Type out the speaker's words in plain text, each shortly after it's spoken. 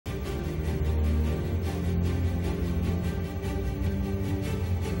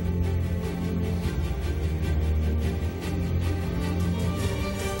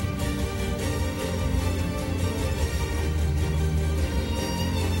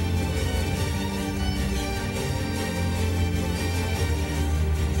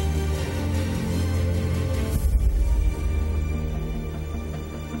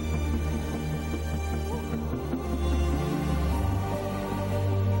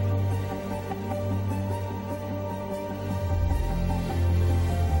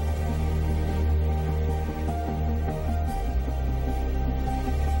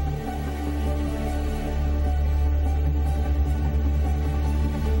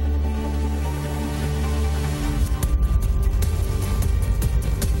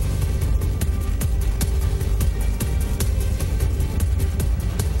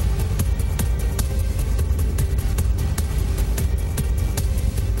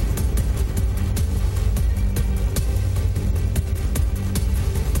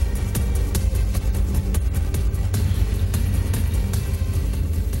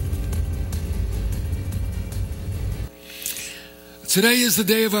Today is the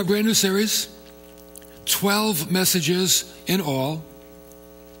day of our brand new series, 12 messages in all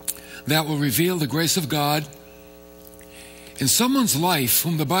that will reveal the grace of God in someone's life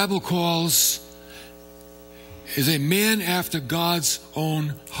whom the Bible calls is a man after God's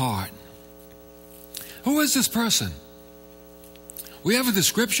own heart. Who is this person? We have a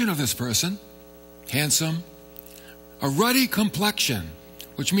description of this person: handsome, a ruddy complexion,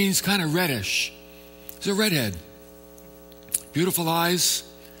 which means kind of reddish. He's a redhead. Beautiful eyes.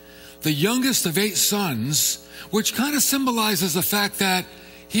 The youngest of 8 sons, which kind of symbolizes the fact that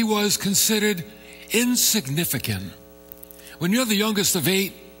he was considered insignificant. When you're the youngest of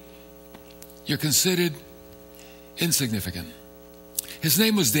 8, you're considered insignificant. His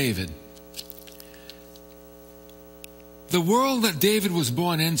name was David. The world that David was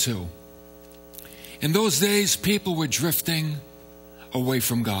born into, in those days, people were drifting away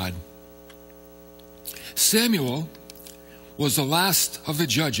from God. Samuel was the last of the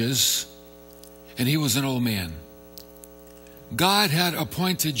judges, and he was an old man. God had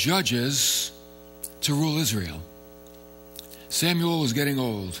appointed judges to rule Israel. Samuel was getting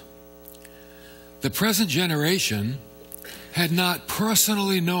old. The present generation had not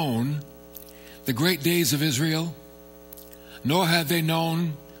personally known the great days of Israel, nor had they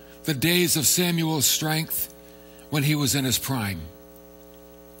known the days of Samuel's strength when he was in his prime.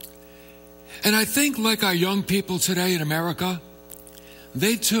 And I think, like our young people today in America,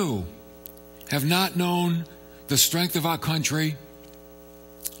 they too have not known the strength of our country,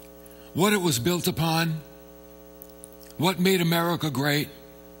 what it was built upon, what made America great.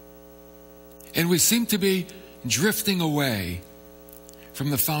 And we seem to be drifting away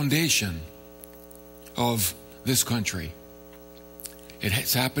from the foundation of this country.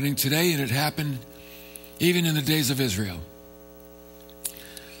 It's happening today, and it happened even in the days of Israel.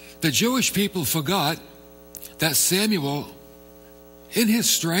 The Jewish people forgot that Samuel, in his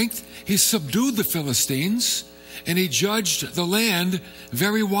strength, he subdued the Philistines and he judged the land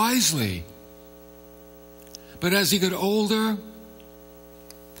very wisely. But as he got older,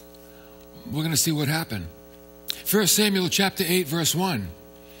 we're going to see what happened. 1 Samuel chapter 8, verse 1.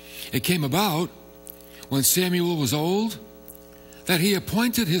 It came about when Samuel was old that he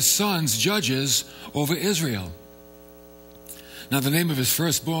appointed his sons judges over Israel. Now the name of his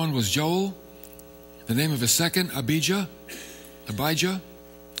firstborn was Joel, the name of his second, Abijah,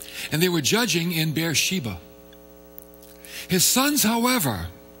 and they were judging in Beersheba. His sons, however,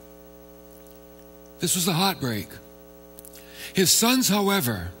 this was the heartbreak. His sons,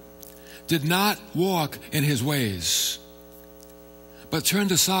 however, did not walk in his ways, but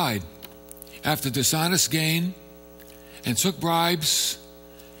turned aside after dishonest gain and took bribes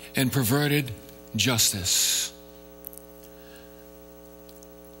and perverted justice.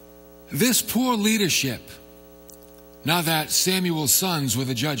 This poor leadership, now that Samuel's sons were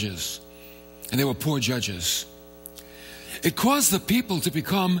the judges, and they were poor judges, it caused the people to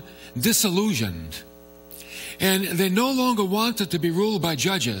become disillusioned. And they no longer wanted to be ruled by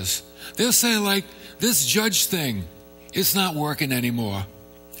judges. They're saying, like, this judge thing, it's not working anymore.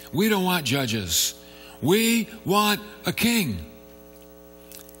 We don't want judges. We want a king.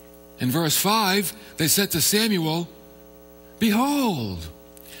 In verse 5, they said to Samuel, "Behold."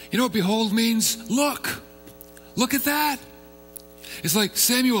 You know what behold means? Look. Look at that. It's like,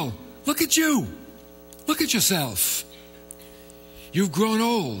 Samuel, look at you. Look at yourself. You've grown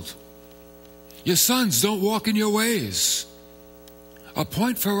old. Your sons don't walk in your ways.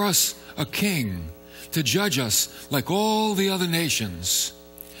 Appoint for us a king to judge us like all the other nations.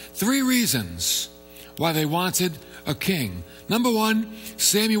 3 reasons why they wanted a king. Number 1,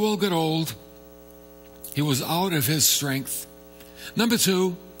 Samuel got old. He was out of his strength. Number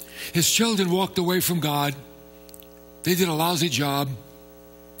 2, his children walked away from God. They did a lousy job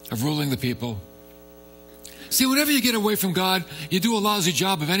of ruling the people. See, whenever you get away from God, you do a lousy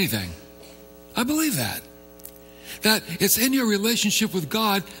job of anything. I believe that. That it's in your relationship with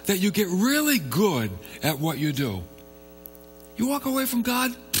God that you get really good at what you do. You walk away from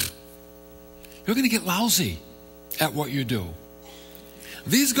God, you're going to get lousy at what you do.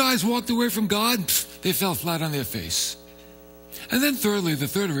 These guys walked away from God, they fell flat on their face. And then thirdly, the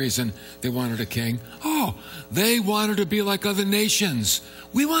third reason they wanted a king, they wanted to be like other nations.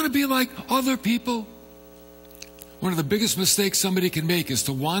 We want to be like other people. One of the biggest mistakes somebody can make is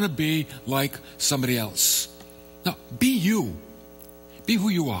to want to be like somebody else. No, be you. Be who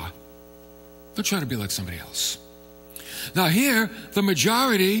you are. Don't try to be like somebody else. Now here, the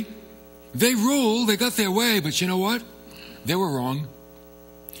majority, they ruled, they got their way, but you know what? They were wrong.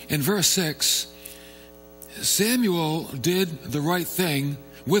 In verse 6, Samuel did the right thing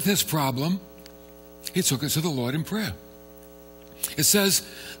with his problem. He took it to the Lord in prayer. It says,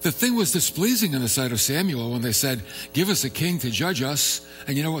 the thing was displeasing in the sight of Samuel when they said, give us a king to judge us.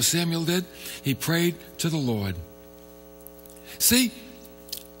 And you know what Samuel did? He prayed to the Lord. See,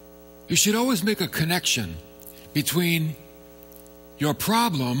 you should always make a connection between your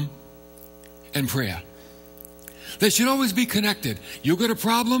problem and prayer. They should always be connected. You got a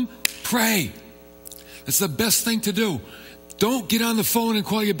problem? Pray. That's the best thing to do. Don't get on the phone and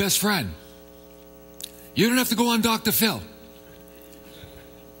call your best friend. You don't have to go on Dr. Phil.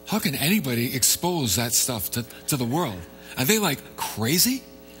 How can anybody expose that stuff to the world? Are they like crazy?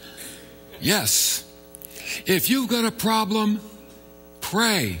 Yes. If you've got a problem,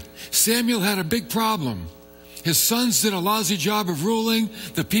 pray. Samuel had a big problem. His sons did a lousy job of ruling.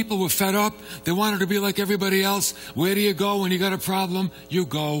 The people were fed up. They wanted to be like everybody else. Where do you go when you got a problem? You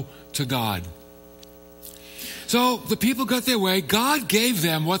go to God. So the people got their way. God gave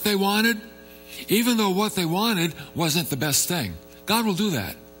them what they wanted, even though what they wanted wasn't the best thing. God will do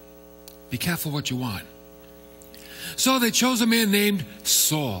that. Be careful what you want. So they chose a man named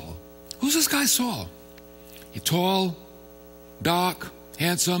Saul. Who's this guy Saul? He's tall, dark,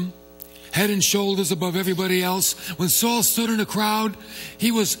 handsome, head and shoulders above everybody else. When Saul stood in a crowd,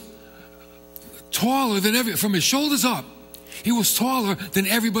 he was taller than from his shoulders up. He was taller than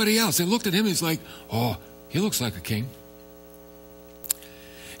everybody else. They looked at him and he's like, oh, he looks like a king.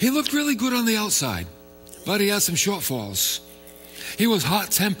 He looked really good on the outside, but he had some shortfalls. He was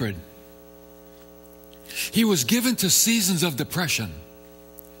hot-tempered. He was given to seasons of depression.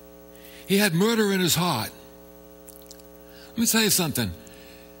 He had murder in his heart. Let me tell you something.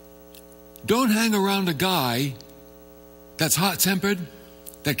 Don't hang around a guy that's hot-tempered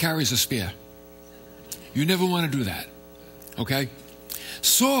that carries a spear. You never want to do that. Okay?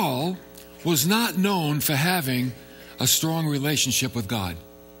 Saul was not known for having a strong relationship with God.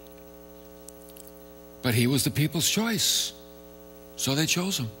 But he was the people's choice. So they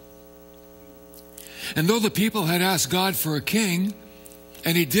chose him. And though the people had asked God for a king,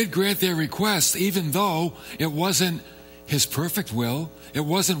 and he did grant their request, even though it wasn't his perfect will, it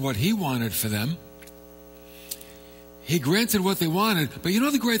wasn't what he wanted for them, he granted what they wanted. But you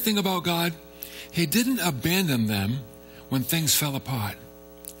know the great thing about God? He didn't abandon them when things fell apart.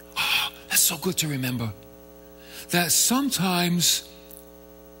 Oh, that's so good to remember. That sometimes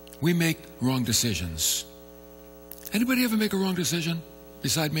we make wrong decisions. Anybody ever make a wrong decision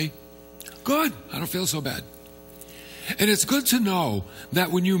beside me? Good. I don't feel so bad. And it's good to know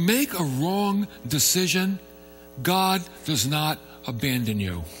that when you make a wrong decision, God does not abandon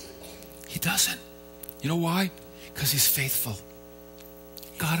you. He doesn't. You know why? Because he's faithful.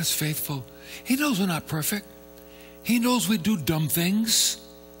 God is faithful. He knows we're not perfect. He knows we do dumb things.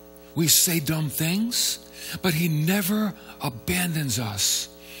 We say dumb things. But he never abandons us.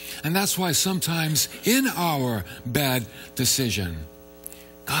 And that's why sometimes in our bad decision,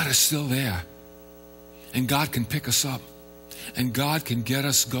 God is still there. And God can pick us up. And God can get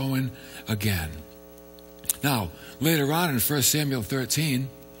us going again. Now, later on in 1 Samuel 13,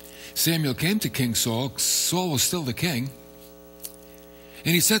 Samuel came to King Saul. Saul was still the king.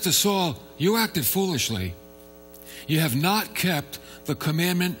 And he said to Saul, you acted foolishly. You have not kept the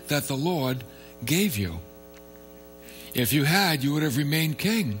commandment that the Lord gave you. If you had, you would have remained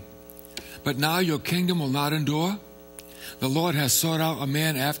king. But now your kingdom will not endure. The Lord has sought out a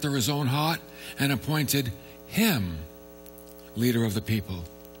man after his own heart and appointed him leader of the people,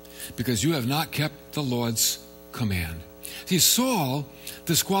 because you have not kept the Lord's command. See, Saul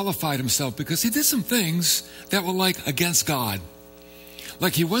disqualified himself because he did some things that were like against God.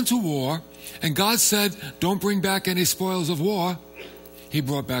 Like he went to war, and God said, don't bring back any spoils of war. He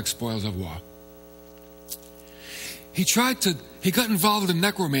brought back spoils of war. He got involved in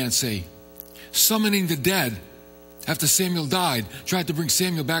necromancy, summoning the dead. After Samuel died, tried to bring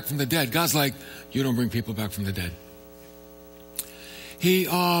Samuel back from the dead. God's like, you don't bring people back from the dead. He,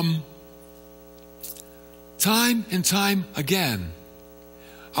 time and time again,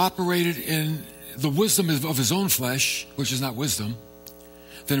 operated in the wisdom of his own flesh, which is not wisdom,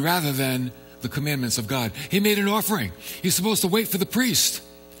 rather than the commandments of God. He made an offering. He's supposed to wait for the priest.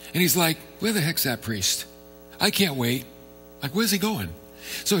 And he's like, where the heck's that priest? I can't wait. Like, where's he going?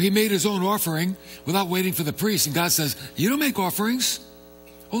 So he made his own offering without waiting for the priest. And God says, you don't make offerings.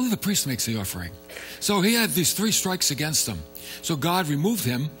 Only the priest makes the offering. So he had these 3 strikes against him. So God removed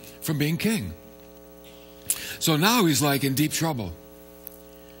him from being king. So now he's like in deep trouble.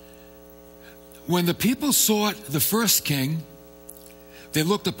 When the people sought the first king, they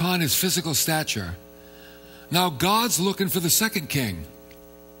looked upon his physical stature. Now God's looking for the second king.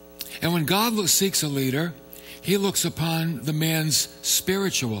 And when God seeks a leader, he looks upon the man's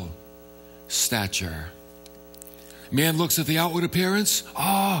spiritual stature. Man looks at the outward appearance.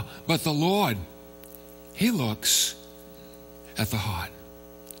 But the Lord, He looks at the heart.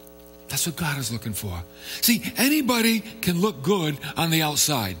 That's what God is looking for. See, anybody can look good on the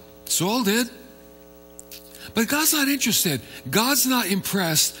outside. Saul did. But God's not interested. God's not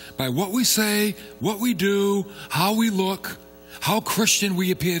impressed by what we say, what we do, how we look, how Christian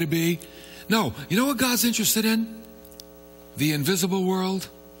we appear to be. No, you know what God's interested in? The invisible world,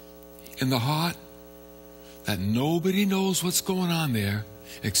 in the heart, that nobody knows what's going on there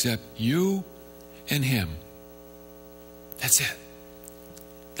except you and Him. That's it.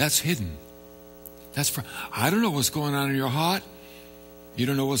 That's hidden. I don't know what's going on in your heart. You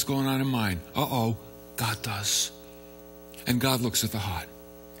don't know what's going on in mine. God does. And God looks at the heart.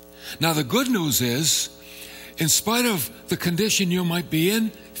 Now the good news is, in spite of the condition you might be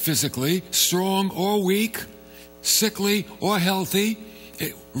in, physically, strong or weak, sickly or healthy,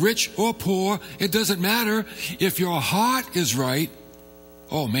 rich or poor, it doesn't matter. If your heart is right,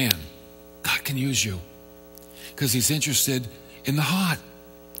 oh man, God can use you. Because He's interested in the heart.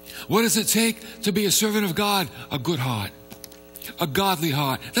 What does it take to be a servant of God? A good heart. A godly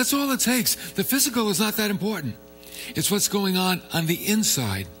heart. That's all it takes. The physical is not that important. It's what's going on the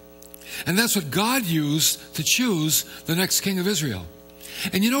inside. And that's what God used to choose the next king of Israel.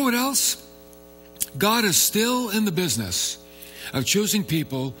 And you know what else? God is still in the business of choosing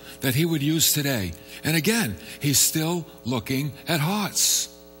people that He would use today. And again, He's still looking at hearts.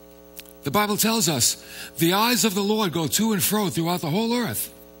 The Bible tells us, the eyes of the Lord go to and fro throughout the whole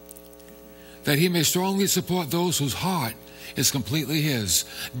earth, that He may strongly support those whose heart is completely His.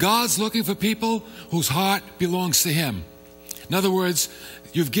 God's looking for people whose heart belongs to Him. In other words,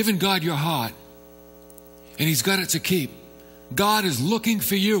 you've given God your heart, and He's got it to keep. God is looking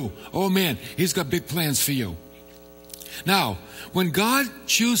for you. Oh man, He's got big plans for you. Now, when God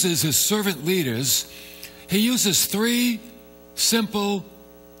chooses His servant leaders, He uses 3 simple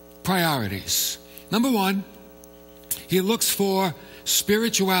priorities. Number 1, He looks for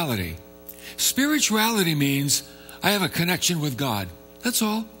spirituality. Spirituality means I have a connection with God. That's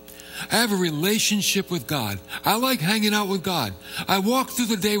all. I have a relationship with God. I like hanging out with God. I walk through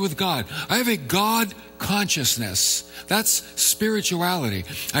the day with God. I have a God consciousness. That's spirituality.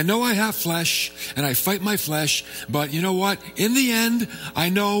 I know I have flesh, and I fight my flesh, but you know what? In the end, I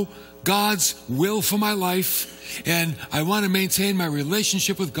know God's will for my life, and I want to maintain my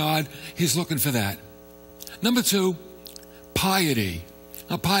relationship with God. He's looking for that. Number 2, piety.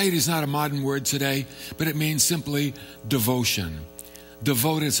 Now, piety is not a modern word today, but it means simply devotion.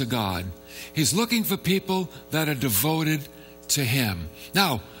 Devoted to God. He's looking for people that are devoted to Him.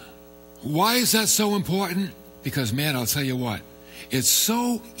 Now, why is that so important? Because, man, I'll tell you what, it's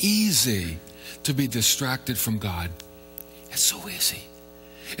so easy to be distracted from God. It's so easy.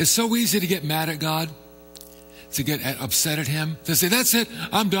 It's so easy to get mad at God, to get upset at Him, to say, that's it,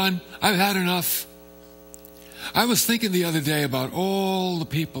 I'm done, I've had enough. I was thinking the other day about all the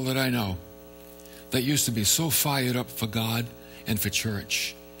people that I know that used to be so fired up for God and for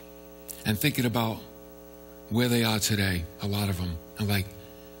church, and thinking about where they are today, a lot of them. I'm like,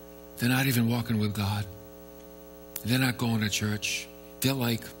 they're not even walking with God. They're not going to church. They're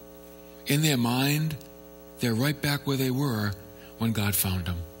like, in their mind, they're right back where they were when God found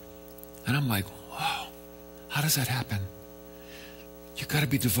them. And I'm like, wow, how does that happen? You got to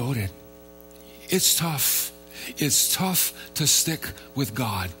be devoted. It's tough. It's tough to stick with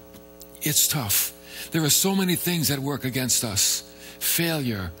God. It's tough. There are so many things that work against us.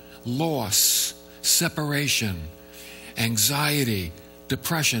 Failure, loss, separation, anxiety,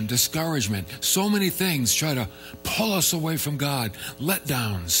 depression, discouragement. So many things try to pull us away from God.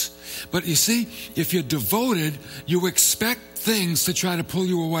 Letdowns. But you see, if you're devoted, you expect things to try to pull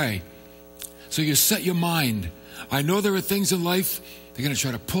you away. So you set your mind. I know there are things in life, they're going to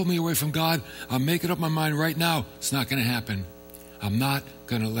try to pull me away from God. I'm making up my mind right now. It's not going to happen. I'm not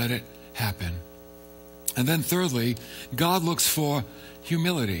going to let it happen. And then thirdly, God looks for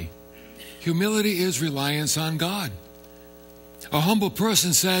humility. Humility is reliance on God. A humble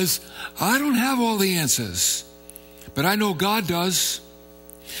person says, I don't have all the answers, but I know God does.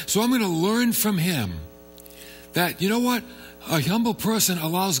 So I'm going to learn from Him that, you know what? A humble person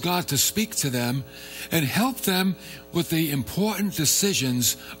allows God to speak to them and help them with the important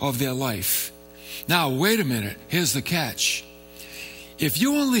decisions of their life. Now, wait a minute. Here's the catch. If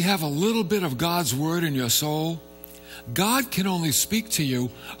you only have a little bit of God's word in your soul, God can only speak to you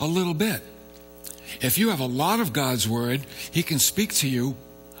a little bit. If you have a lot of God's word, He can speak to you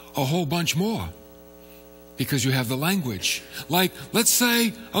a whole bunch more because you have the language. Like, let's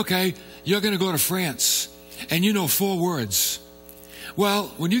say, okay, you're going to go to France and you know 4 words.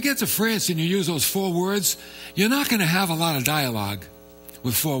 Well, when you get to France and you use those 4 words, you're not going to have a lot of dialogue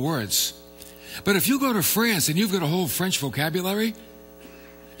with 4 words. But if you go to France and you've got a whole French vocabulary,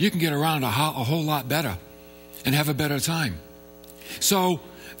 you can get around a whole lot better and have a better time. So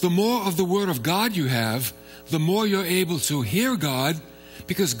the more of the Word of God you have, the more you're able to hear God,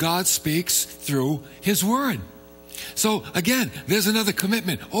 because God speaks through His Word. So again, there's another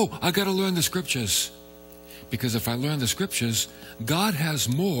commitment. Oh, I got to learn the Scriptures. Because if I learn the Scriptures, God has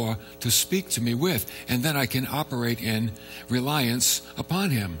more to speak to me with, and then I can operate in reliance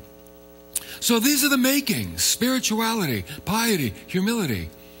upon Him. So these are the makings: spirituality, piety, humility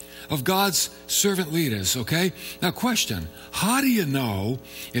of God's servant leaders, okay? Now question, how do you know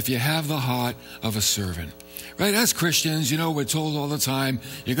if you have the heart of a servant? Right, as Christians, we're told all the time,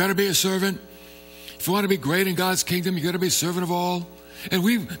 you got to be a servant. If you want to be great in God's kingdom, you got to be a servant of all. And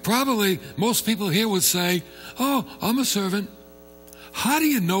most people here would say, oh, I'm a servant. How do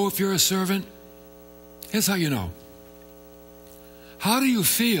you know if you're a servant? Here's how you know. How do you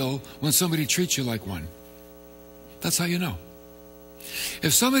feel when somebody treats you like one? That's how you know.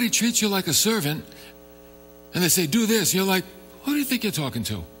 If somebody treats you like a servant and they say, do this, you're like, who do you think you're talking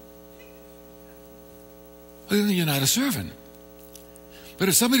to? Well, then you're not a servant. But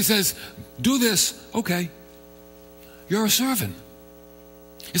if somebody says, do this, okay, you're a servant.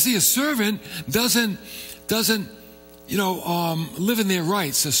 You see, a servant doesn't live in their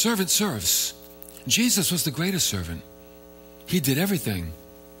rights. A servant serves. Jesus was the greatest servant. He did everything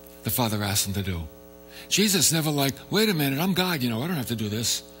the Father asked him to do. Jesus never wait a minute, I'm God, I don't have to do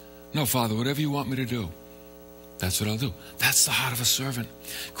this. No, Father, whatever you want me to do, that's what I'll do. That's the heart of a servant.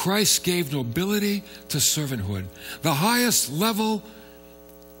 Christ gave nobility to servanthood. The highest level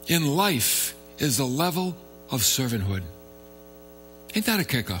in life is the level of servanthood. Ain't that a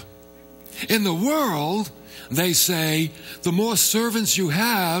kicker? In the world, they say, the more servants you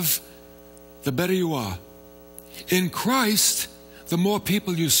have, the better you are. In Christ, the more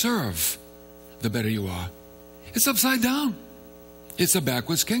people you serve, the better you are. It's upside down. It's a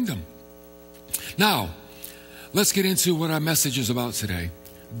backwards kingdom. Now, let's get into what our message is about today.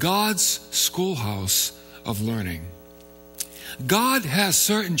 God's schoolhouse of learning. God has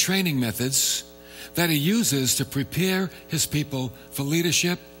certain training methods that He uses to prepare His people for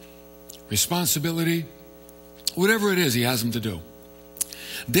leadership, responsibility, whatever it is He has them to do.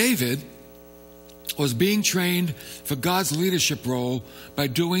 David was being trained for God's leadership role by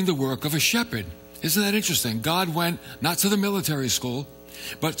doing the work of a shepherd. Isn't that interesting? God went not to the military school,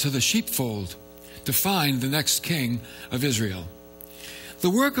 but to the sheepfold to find the next king of Israel. The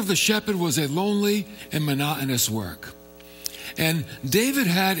work of the shepherd was a lonely and monotonous work. And David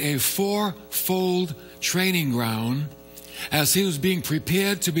had a 4-fold training ground as he was being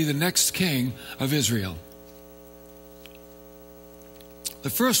prepared to be the next king of Israel. The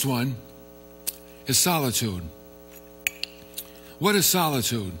first one is solitude. What is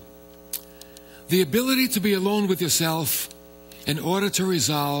solitude? The ability to be alone with yourself in order to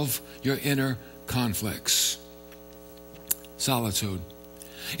resolve your inner conflicts. Solitude.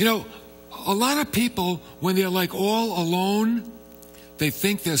 A lot of people, when they're all alone, they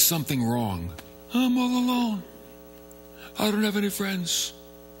think there's something wrong. I'm all alone. I don't have any friends.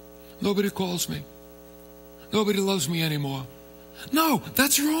 Nobody calls me. Nobody loves me anymore. No,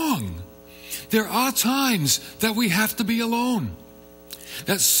 that's wrong. There are times that we have to be alone.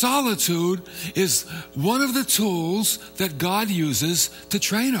 That solitude is one of the tools that God uses to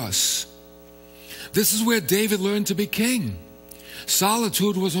train us. This is where David learned to be king.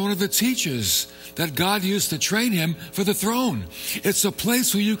 Solitude was one of the teachers that God used to train him for the throne. It's a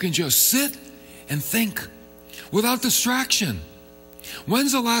place where you can just sit and think without distraction.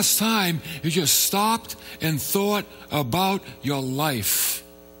 When's the last time you just stopped and thought about your life?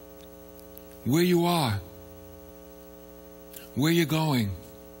 Where you are? Where you're going?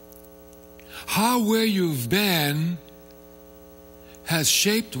 How where you've been has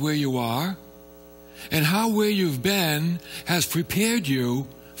shaped where you are, and how where you've been has prepared you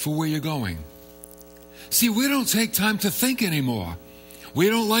for where you're going. See, we don't take time to think anymore. We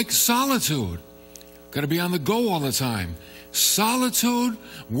don't like solitude. Got to be on the go all the time. Solitude,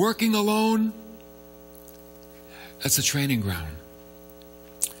 working alone, that's a training ground.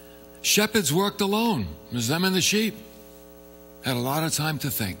 Shepherds worked alone. It was them and the sheep. Had a lot of time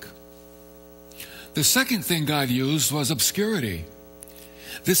to think. The second thing God used was obscurity.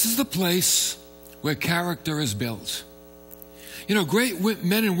 This is the place where character is built. Great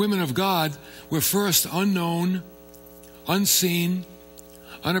men and women of God were first unknown, unseen,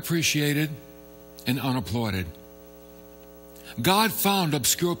 unappreciated, and unapplauded. God found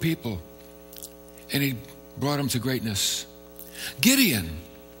obscure people, and He brought them to greatness. Gideon.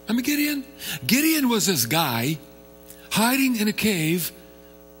 Remember Gideon? Gideon was this guy hiding in a cave,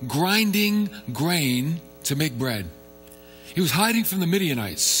 grinding grain to make bread. He was hiding from the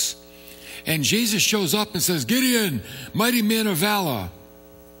Midianites. And Jesus shows up and says, Gideon, mighty man of valor.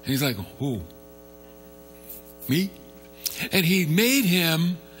 And he's like, who? Me? And he made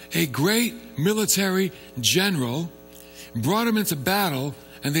him a great military general, brought him into battle,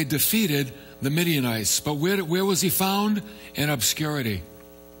 and they defeated the Midianites. But where was he found? In obscurity.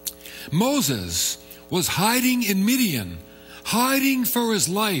 Moses was hiding in Midian, hiding for his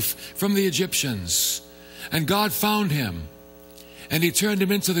life from the Egyptians. And God found him. And he turned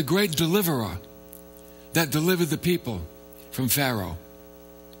him into the great deliverer that delivered the people from Pharaoh.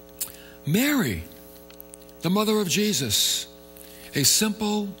 Mary, the mother of Jesus, a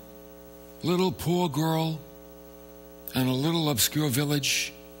simple little poor girl in a little obscure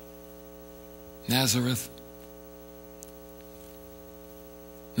village, Nazareth.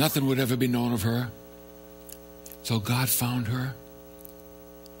 Nothing would ever be known of her. So God found her,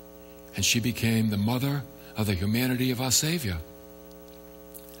 and she became the mother of the humanity of our Savior.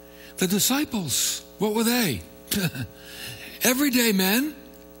 The disciples, what were they? Everyday men.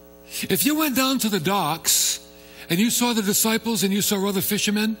 If you went down to the docks and you saw the disciples and you saw other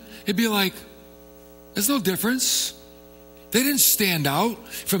fishermen, it'd be like, there's no difference. They didn't stand out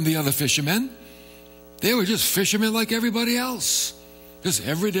from the other fishermen. They were just fishermen like everybody else. Just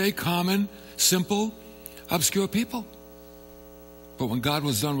everyday, common, simple, obscure people. But when God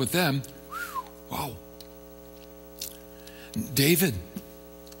was done with them, wow. David,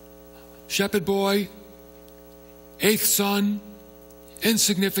 shepherd boy, 8th son,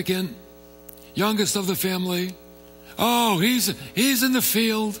 insignificant, youngest of the family. Oh, he's in the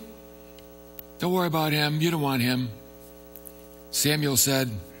field. Don't worry about him. You don't want him. Samuel said,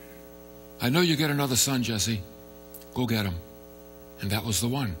 I know you get another son, Jesse. Go get him. And that was the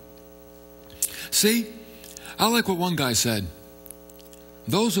one. See, I like what one guy said.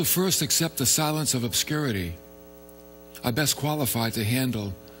 Those who first accept the silence of obscurity are best qualified to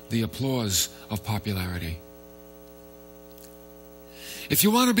handle the applause of popularity. If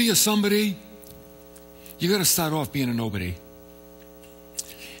you want to be a somebody, you got to start off being a nobody.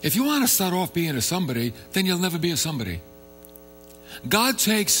 If you want to start off being a somebody, then you'll never be a somebody. God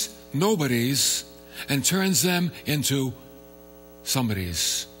takes nobodies and turns them into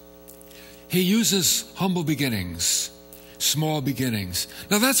somebodies. He uses humble beginnings, small beginnings.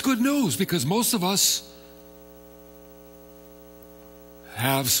 Now that's good news, because most of us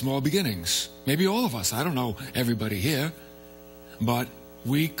have small beginnings. Maybe all of us. I don't know everybody here. But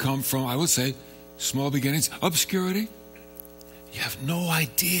we come from, I would say, small beginnings, obscurity. You have no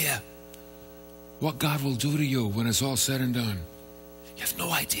idea what God will do to you when it's all said and done. You have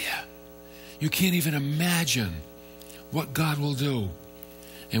no idea. You can't even imagine what God will do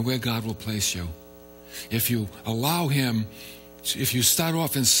and where God will place you. If you allow Him, if you start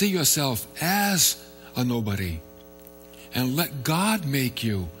off and see yourself as a nobody and let God make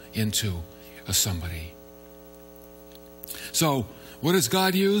you into a somebody. So, what does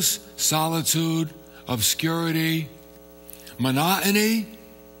God use? Solitude, obscurity, monotony.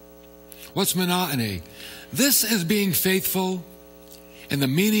 What's monotony? This is being faithful in the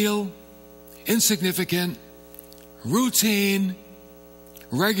menial, insignificant, routine,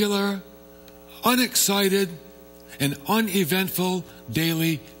 regular, unexcited, and uneventful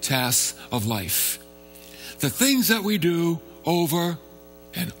daily tasks of life. The things that we do over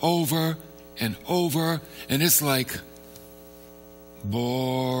and over and over, and it's like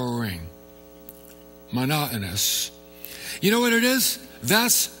boring, monotonous. You know what it is?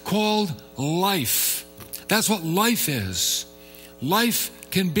 That's called life. That's what life is. Life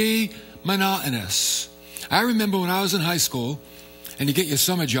can be monotonous. I remember when I was in high school and you get your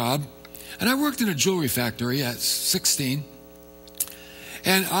summer job, and I worked in a jewelry factory at 16,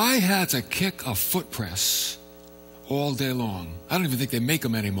 and I had to kick a foot press all day long. I don't even think they make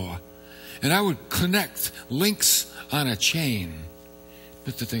them anymore. And I would connect links on a chain.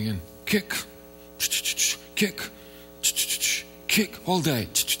 Put the thing in, kick, kick, kick all day.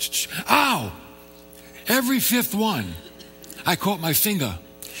 Ow! Every fifth one, I caught my finger.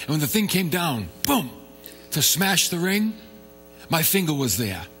 And when the thing came down, boom, to smash the ring, my finger was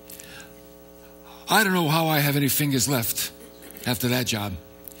there. I don't know how I have any fingers left after that job.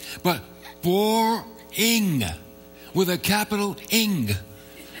 But boring, with a capital ing.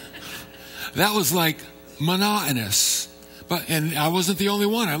 That was like monotonous. And I wasn't the only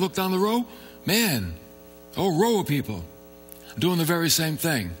one. I looked down the row, man, a whole row of people doing the very same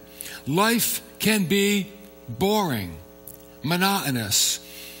thing. Life can be boring, monotonous.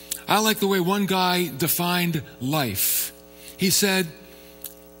 I like the way one guy defined life. he said,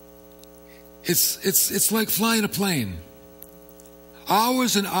 it's like flying a plane.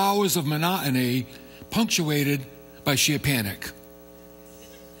 Hours and hours of monotony punctuated by sheer panic.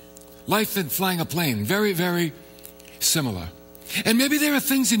 Life and flying a plane, very, very similar. And maybe there are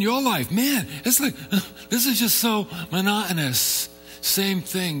things in your life, man, it's like, this is just so monotonous. Same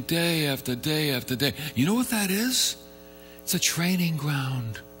thing day after day after day. You know what that is? It's a training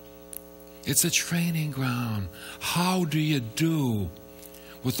ground. It's a training ground. How do you do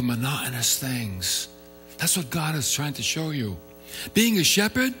with the monotonous things? That's what God is trying to show you. Being a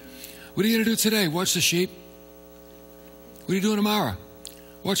shepherd, what are you going to do today? Watch the sheep. What are you doing tomorrow?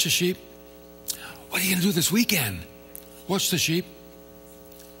 Watch the sheep. What are you going to do this weekend? Watch the sheep.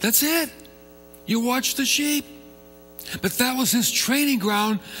 That's it. You watch the sheep. But that was his training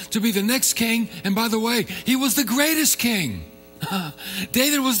ground to be the next king. And by the way, he was the greatest king.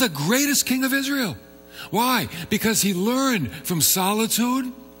 David was the greatest king of Israel. Why? Because he learned from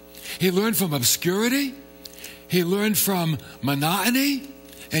solitude. He learned from obscurity. He learned from monotony.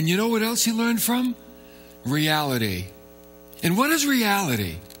 And you know what else he learned from? Reality. And what is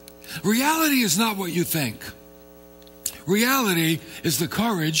reality? Reality is not what you think. Reality is the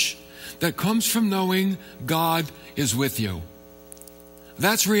courage that comes from knowing God is with you.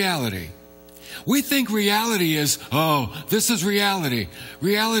 That's reality. We think reality is, oh, this is reality.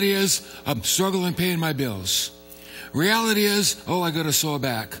 Reality is, I'm struggling paying my bills. Reality is, oh, I got a sore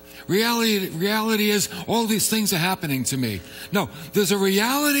back. Reality is, all these things are happening to me. No, there's a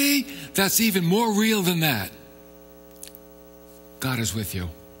reality that's even more real than that. God is with you.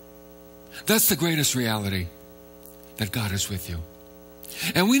 That's the greatest reality, that God is with you.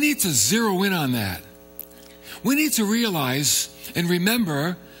 And we need to zero in on that. We need to realize and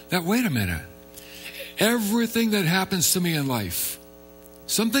remember that, wait a minute, everything that happens to me in life,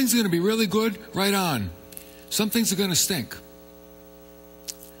 some things are going to be really good, right on. Some things are going to stink.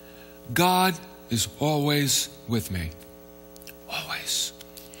 God is always with me. Always.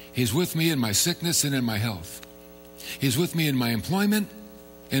 He's with me in my sickness and in my health. He's with me in my employment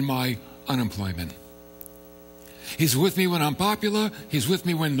and my unemployment. He's with me when I'm popular. He's with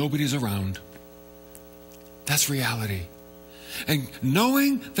me when nobody's around. That's reality. And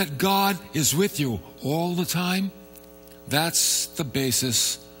knowing that God is with you all the time, that's the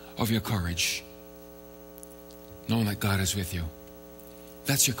basis of your courage. Knowing that God is with you.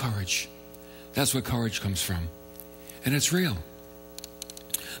 That's your courage. That's where courage comes from. And it's real.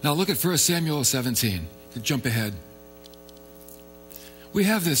 Now look at 1 Samuel 17. Jump ahead. We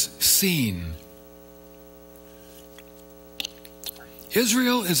have this scene.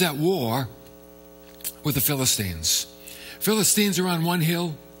 Israel is at war with the Philistines. Philistines are on one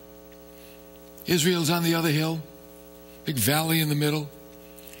hill. Israel's on the other hill. Big valley in the middle.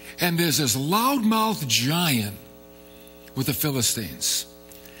 And there's this loudmouthed giant with the Philistines.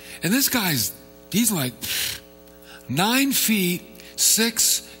 And this guy's, he's like 9 feet,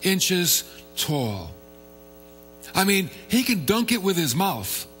 6 inches tall. I mean, he can dunk it with his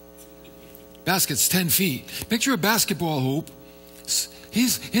mouth. Basket's 10 feet. Picture a basketball hoop.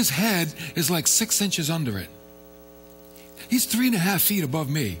 His head is like 6 inches under it. He's 3.5 feet above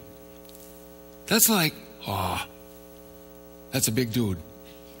me. That's like, that's a big dude.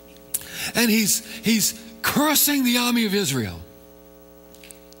 And he's cursing the army of Israel.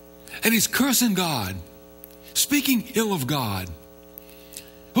 And he's cursing God, speaking ill of God.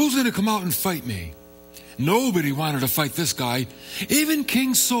 Who's going to come out and fight me? Nobody wanted to fight this guy. Even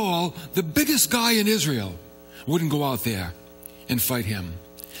King Saul, the biggest guy in Israel, wouldn't go out there and fight him.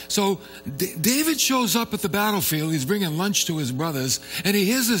 So David shows up at the battlefield. He's bringing lunch to his brothers, and he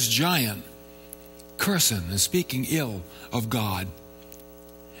hears this giant cursing and speaking ill of God.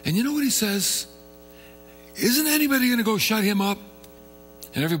 And you know what he says? Isn't anybody going to go shut him up?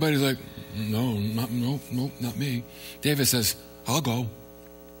 And everybody's like, no, not me. David says, I'll go.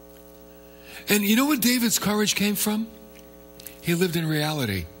 And you know what David's courage came from? He lived in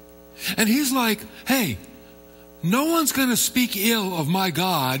reality. And he's like, hey, no one's going to speak ill of my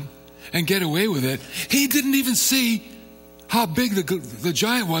God and get away with it. He didn't even see how big the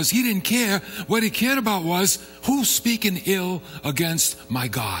giant was. He didn't care. What he cared about was who's speaking ill against my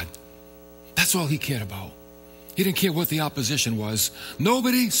God. That's all he cared about. He didn't care what the opposition was.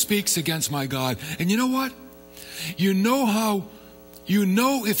 Nobody speaks against my God. And you know what? You know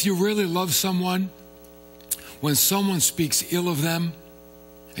if you really love someone when someone speaks ill of them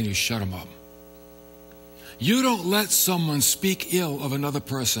and you shut them up. You don't let someone speak ill of another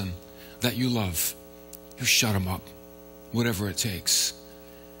person that you love. You shut them up, whatever it takes.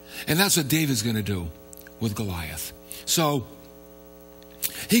 And that's what David's going to do with Goliath. So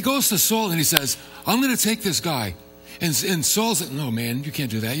he goes to Saul and he says, I'm going to take this guy And Saul said, no, man, you can't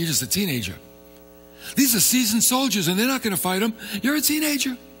do that. You're just a teenager. These are seasoned soldiers, and they're not going to fight him. You're a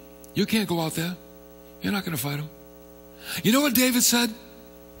teenager. You can't go out there. You're not going to fight him. You know what David said?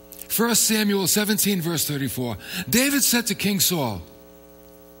 1 Samuel 17, verse 34. David said to King Saul,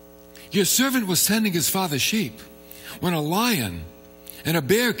 your servant was tending his father's sheep when a lion and a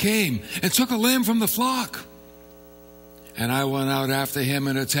bear came and took a lamb from the flock. And I went out after him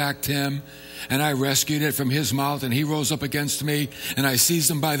and attacked him, and I rescued it from his mouth, and he rose up against me, and I seized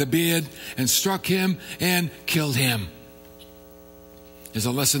him by the beard and struck him and killed him. There's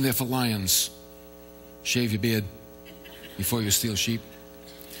a lesson there for lions. Shave your beard before you steal sheep.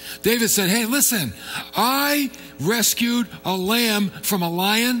 David said, hey, listen, I rescued a lamb from a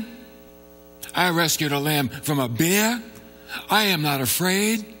lion. I rescued a lamb from a bear. I am not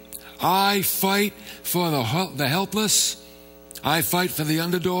afraid. I fight for the helpless. I fight for the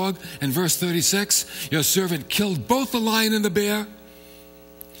underdog. And verse 36, your servant killed both the lion and the bear.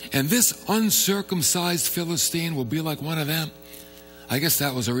 And this uncircumcised Philistine will be like one of them. I guess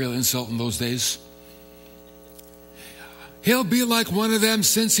that was a real insult in those days. He'll be like one of them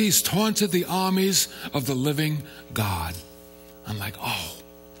since he's taunted the armies of the living God. I'm like, oh.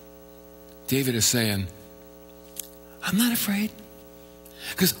 David is saying, I'm not afraid.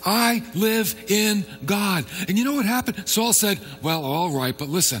 Because I live in God. And you know what happened? Saul said, well, all right, but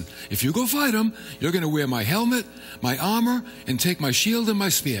listen, if you go fight him, you're going to wear my helmet, my armor, and take my shield and my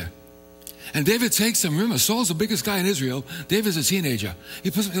spear. And David takes him. Remember, Saul's the biggest guy in Israel. David's a teenager.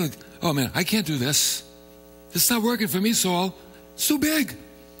 He puts him like, oh man, I can't do this. This is not working for me, Saul. It's too big.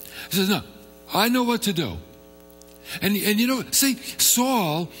 He says, no, I know what to do. And you know, see,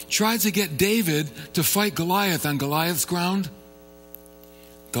 Saul tried to get David to fight Goliath on Goliath's ground.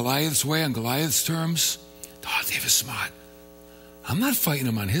 Goliath's way, on Goliath's terms. Oh, David's smart. I'm not fighting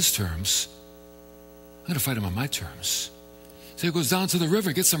him on his terms. I'm going to fight him on my terms. So he goes down to the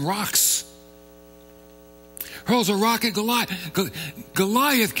river, gets some rocks. Hurls a rock at Goliath.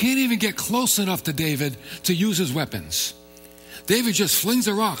 Goliath can't even get close enough to David to use his weapons. David just flings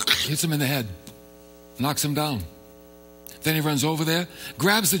a rock, hits him in the head, knocks him down. Then he runs over there,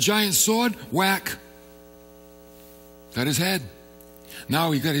 grabs the giant sword, whack. Got his head.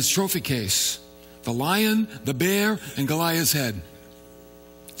 Now he got his trophy case. The lion, the bear, and Goliath's head.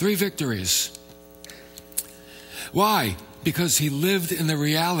 3 victories. Why? Because he lived in the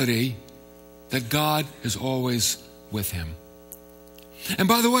reality that God is always with him. And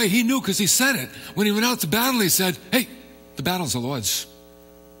by the way, he knew because he said it. When he went out to battle, he said, hey, the battle's the Lord's.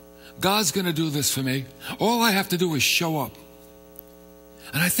 God's going to do this for me. All I have to do is show up.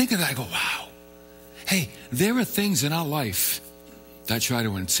 And I think of that, I go, wow. Hey, there are things in our life that try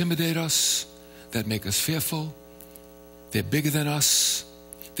to intimidate us, that make us fearful. They're bigger than us.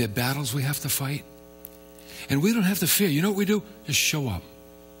 They're battles we have to fight. And we don't have to fear. You know what we do? Just show up.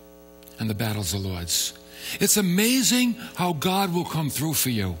 And the battle's the Lord's. It's amazing how God will come through for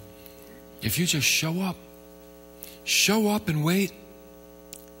you if you just show up. Show up and wait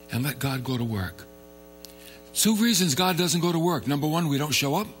and let God go to work. 2 reasons God doesn't go to work. Number 1, we don't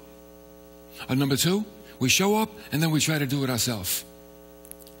show up. Or number 2, we show up and then we try to do it ourselves.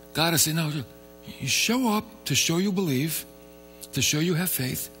 God is saying, no, you show up to show you believe, to show you have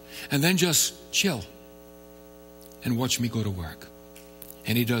faith, and then just chill and watch me go to work.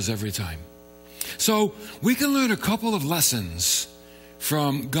 And he does every time. So we can learn a couple of lessons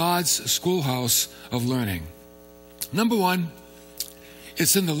from God's schoolhouse of learning. Number 1,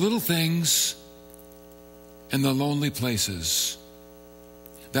 it's in the little things and the lonely places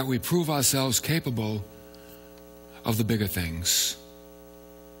that we prove ourselves capable of the bigger things.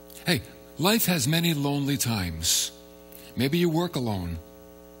 Hey, life has many lonely times. Maybe you work alone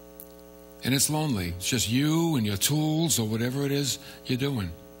and it's lonely. It's just you and your tools or whatever it is you're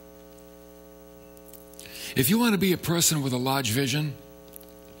doing. If you want to be a person with a large vision,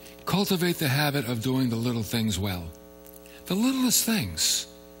 cultivate the habit of doing the little things well. The littlest things.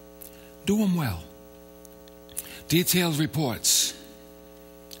 Do them well. Detailed reports,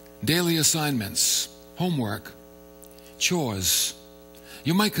 daily assignments, homework, chores.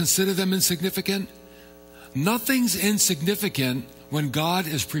 You might consider them insignificant. Nothing's insignificant when God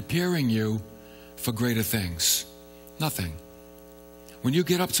is preparing you for greater things. Nothing. When you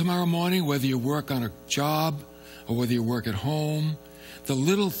get up tomorrow morning, whether you work on a job or whether you work at home, the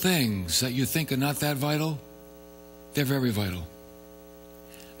little things that you think are not that vital, they're very vital.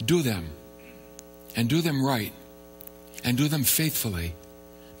 Do them. And do them right. And do them faithfully.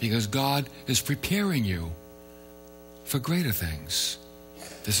 Because God is preparing you for greater things.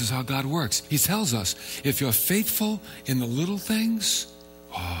 This is how God works. He tells us, if you're faithful in the little things,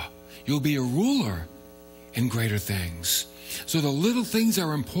 you'll be a ruler in greater things. So the little things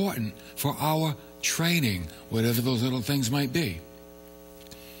are important for our training, whatever those little things might be.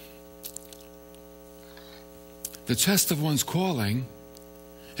 The test of one's calling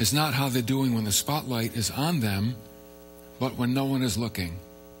is not how they're doing when the spotlight is on them, but when no one is looking.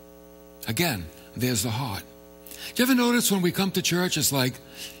 Again, there's the heart. Do you ever notice when we come to church, it's like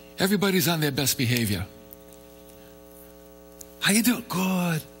everybody's on their best behavior? How you doing?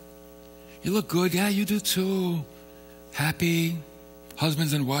 Good. You look good. Yeah, you do too. Happy.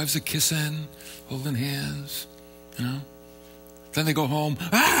 Husbands and wives are kissing, holding hands, you know. Then they go home.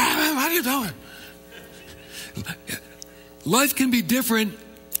 How are you doing? Life can be different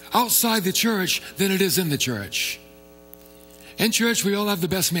outside the church than it is in the church. In church, we all have the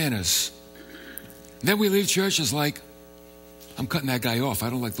best manners. Then we leave church, it's like, I'm cutting that guy off.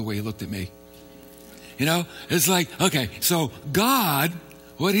 I don't like the way he looked at me. You know, it's like, okay, so God,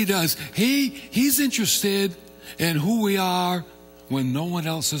 what he does, he's interested in who we are when no one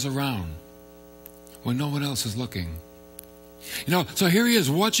else is around, when no one else is looking. You know, so here he is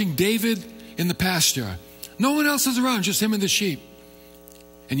watching David in the pasture. No one else is around, just him and the sheep.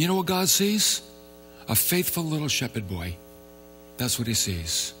 And you know what God sees? A faithful little shepherd boy. That's what he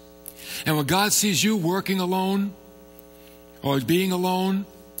sees. And when God sees you working alone or being alone,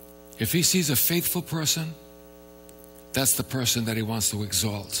 if he sees a faithful person, that's the person that he wants to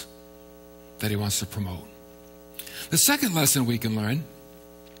exalt, that he wants to promote. The second lesson we can learn,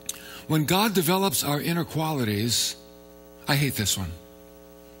 when God develops our inner qualities, I hate this one.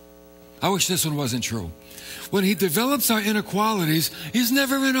 I wish this one wasn't true. When he develops our inner qualities, he's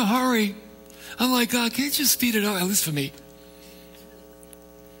never in a hurry. I'm like, God, can't you speed it up, at least for me?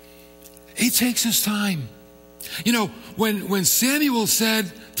 He takes his time. You know, when Samuel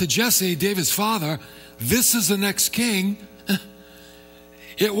said to Jesse, David's father, this is the next king,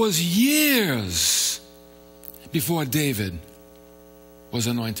 it was years before David was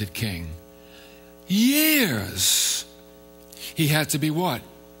anointed king. Years. He had to be what?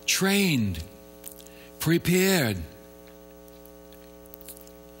 Trained, prepared.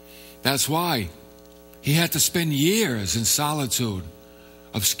 That's why he had to spend years in solitude,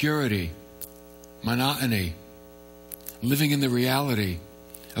 obscurity, monotony, living in the reality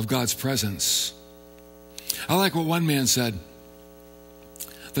of God's presence. I like what one man said.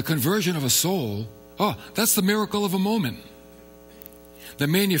 The conversion of a soul, that's the miracle of a moment. The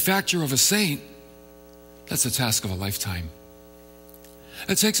manufacture of a saint, that's the task of a lifetime.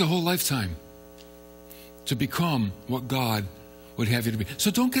 It takes a whole lifetime to become what God would have you to be.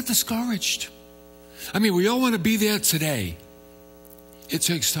 So don't get discouraged. I mean, we all want to be there today. It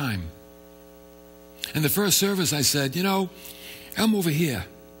takes time. In the first service, I said, you know, I'm over here,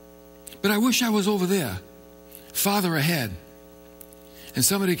 but I wish I was over there, farther ahead. And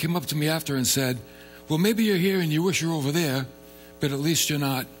somebody came up to me after and said, well, maybe you're here and you wish you're over there, but at least you're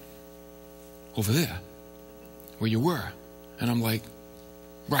not over there where you were. And I'm like,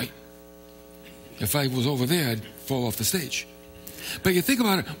 right. If I was over there, I'd fall off the stage. But you think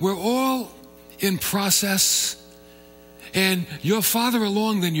about it, we're all in process, and you're farther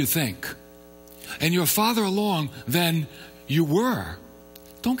along than you think. And you're farther along than you were.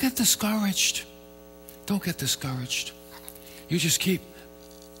 Don't get discouraged. Don't get discouraged. You just keep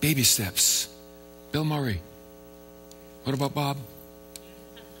baby steps. Bill Murray. What about Bob?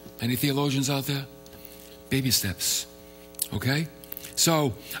 Any theologians out there? Baby steps. Okay?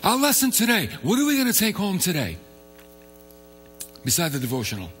 So, our lesson today, what are we going to take home today? Beside the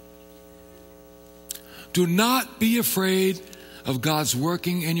devotional. Do not be afraid of God's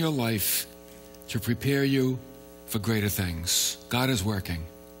working in your life to prepare you for greater things. God is working.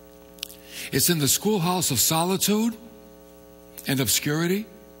 It's in the schoolhouse of solitude and obscurity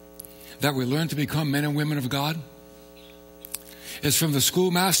that we learn to become men and women of God. It's from the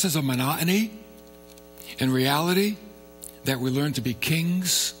schoolmasters of monotony and reality that we learn to be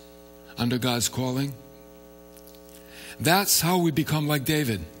kings under God's calling. That's how we become like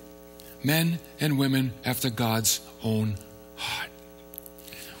David, men and women after God's own heart.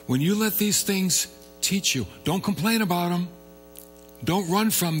 When you let these things teach you, don't complain about them. Don't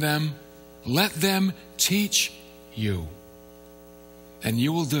run from them. Let them teach you. And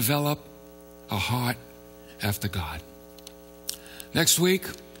you will develop a heart after God. Next week,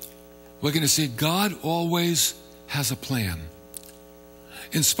 we're going to see God always has a plan.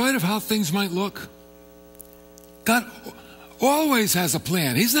 In spite of how things might look, God always has a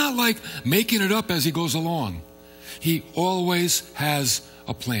plan. He's not like making it up as he goes along. He always has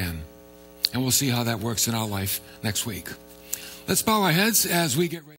a plan. And we'll see how that works in our life next week. Let's bow our heads as we get ready.